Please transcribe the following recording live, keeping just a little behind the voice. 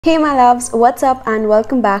Hey my loves, what's up and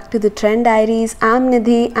welcome back to the Trend Diaries. I'm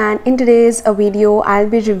Nidhi and in today's video I'll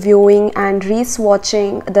be reviewing and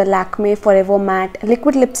re-swatching the Lakmé Forever Matte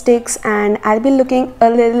liquid lipsticks, and I'll be looking a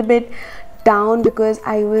little bit down because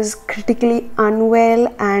I was critically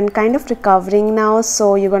unwell and kind of recovering now,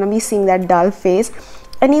 so you're gonna be seeing that dull face.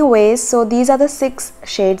 Anyways, so these are the 6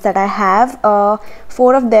 shades that I have.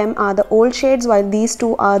 4 of them are the old shades while these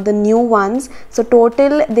 2 are the new ones. So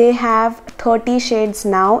total they have 30 shades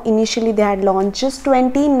now. Initially they had launched just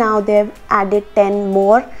 20, now they've added 10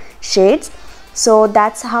 more shades. So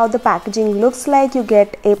that's how the packaging looks like. You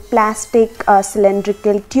get a plastic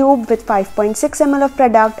cylindrical tube with 5.6 ml of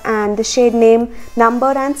product, and the shade name,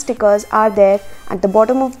 number and stickers are there at the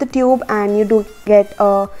bottom of the tube, and you do get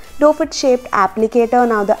a doe foot shaped applicator.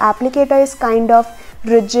 Now the applicator is kind of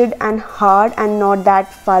rigid and hard and not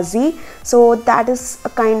that fuzzy, so that is a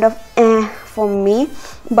kind of for me.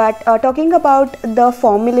 But talking about the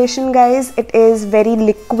formulation, guys, it is very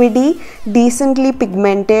liquidy, decently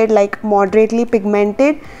pigmented, like moderately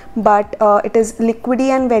pigmented, but it is liquidy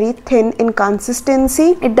and very thin in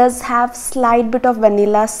consistency. It does have slight bit of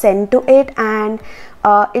vanilla scent to it, and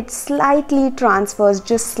it slightly transfers,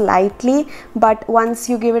 just slightly, but once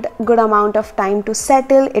you give it a good amount of time to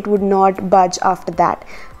settle, it would not budge after that.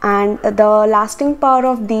 And the lasting power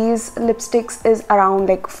of these lipsticks is around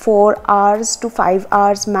like 4 hours to 5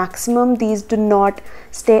 hours maximum. These do not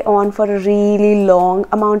stay on for a really long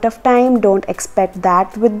amount of time, don't expect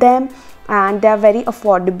that with them. And they are very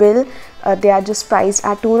affordable. They are just priced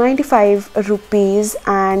at 295 rupees,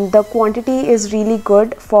 and the quantity is really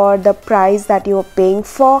good for the price that you are paying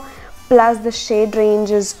for. Plus the shade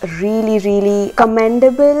range is really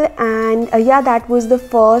commendable. And yeah, that was the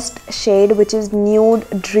first shade, which is Nude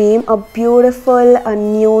Dream, a beautiful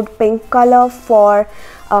nude pink color for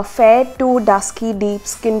fair to dusky deep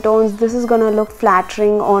skin tones. This is gonna look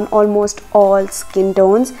flattering on almost all skin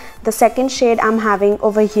tones. The second shade I'm having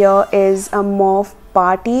over here is a Mauve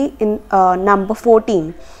Party in number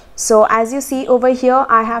 14. So as you see over here,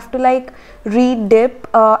 I have to like re-dip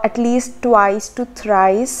at least twice to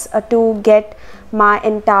thrice to get my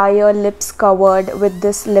entire lips covered with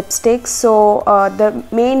this lipstick. So the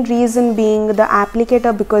main reason being the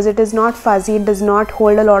applicator, because it is not fuzzy, it does not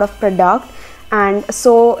hold a lot of product, and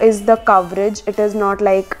so is the coverage. It is not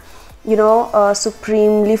like, you know,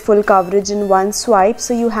 supremely full coverage in one swipe,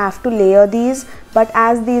 so you have to layer these. But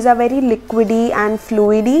as these are very liquidy and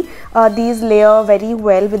fluidy, these layer very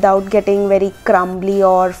well without getting very crumbly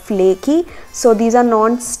or flaky, so these are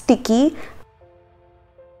non-sticky.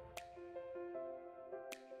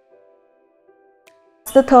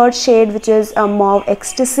 The third shade, which is a Mauve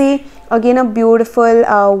Ecstasy, again a beautiful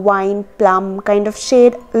wine plum kind of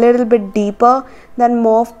shade, a little bit deeper than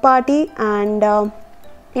Mauve Party. And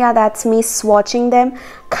yeah, that's me swatching them.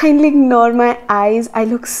 Kindly ignore my eyes, I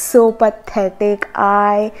look so pathetic.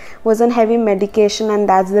 I was on heavy medication and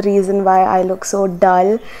that's the reason why I look so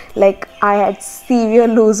dull. Like I had severe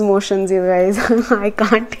loose motions, you guys. I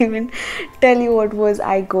can't even tell you what was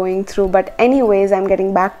I going through. But anyways, I'm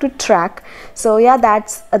getting back to track. So yeah,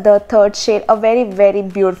 that's the third shade, a very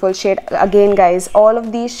beautiful shade. Again guys, all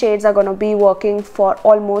of these shades are gonna be working for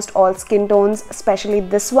almost all skin tones, especially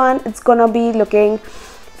this one. It's gonna be looking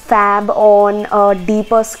fab on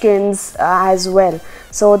deeper skins as well.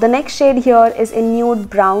 So the next shade here is a nude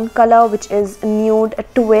brown color, which is Nude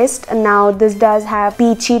Twist. Now this does have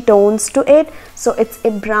peachy tones to it, so it's a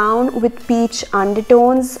brown with peach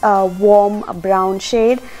undertones, warm brown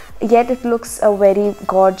shade, yet it looks very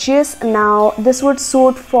gorgeous. Now this would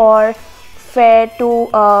suit for fair to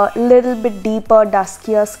a little bit deeper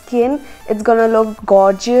duskier skin. It's gonna look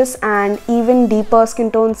gorgeous, and even deeper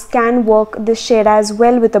skin tones can work this shade as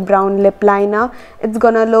well with a brown lip liner. It's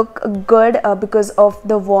gonna look good because of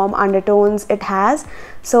the warm undertones it has.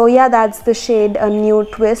 So yeah, that's the shade a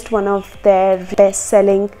Nude Twist, one of their best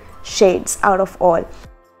selling shades out of all.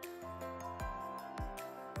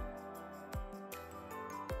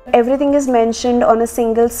 Everything is mentioned on a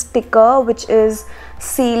single sticker, which is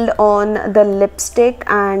sealed on the lipstick.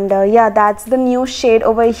 And yeah, that's the new shade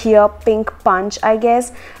over here, Pink Punch, I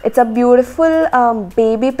guess. It's a beautiful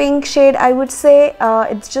baby pink shade, I would say.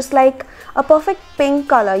 It's just like a perfect pink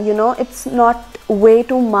color, you know. It's not way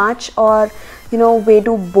too much or, you know, way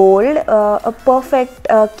too bold. A perfect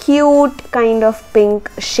cute kind of pink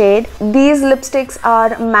shade. These lipsticks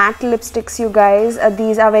are matte lipsticks, you guys.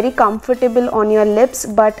 These are very comfortable on your lips,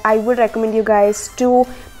 but I would recommend you guys to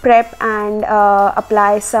prep and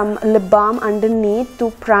apply some lip balm underneath to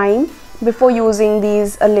prime before using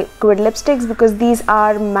these liquid lipsticks, because these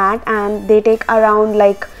are matte and they take around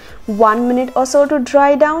like 1 minute or so to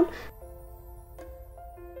dry down.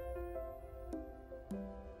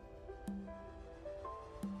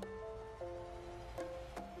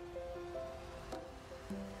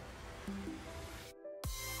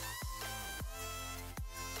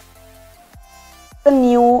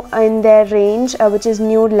 new in their range, which is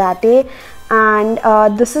Nude Latte. And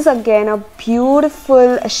this is again a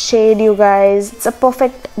beautiful shade, you guys. It's a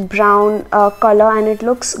perfect brown color and it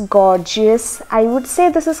looks gorgeous. I would say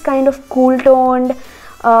this is kind of cool toned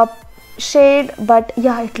shade, but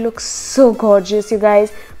yeah, it looks so gorgeous, you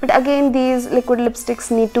guys. But again, these liquid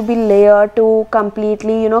lipsticks need to be layered to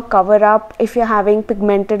completely, you know, cover up if you're having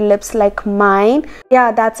pigmented lips like mine.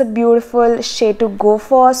 Yeah, that's a beautiful shade to go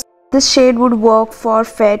for. This shade would work for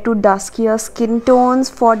fair to duskier skin tones.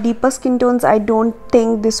 For deeper skin tones, I don't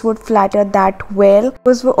think this would flatter that well.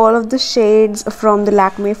 Those were all of the shades from the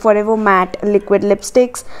Lakmé Forever Matte liquid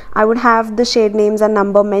lipsticks. I would have the shade names and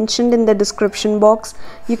number mentioned in the description box.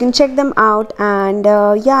 You can check them out, and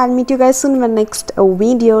yeah, I'll meet you guys soon in my next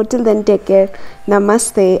video. Till then, take care,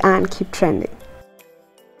 namaste, and keep trending.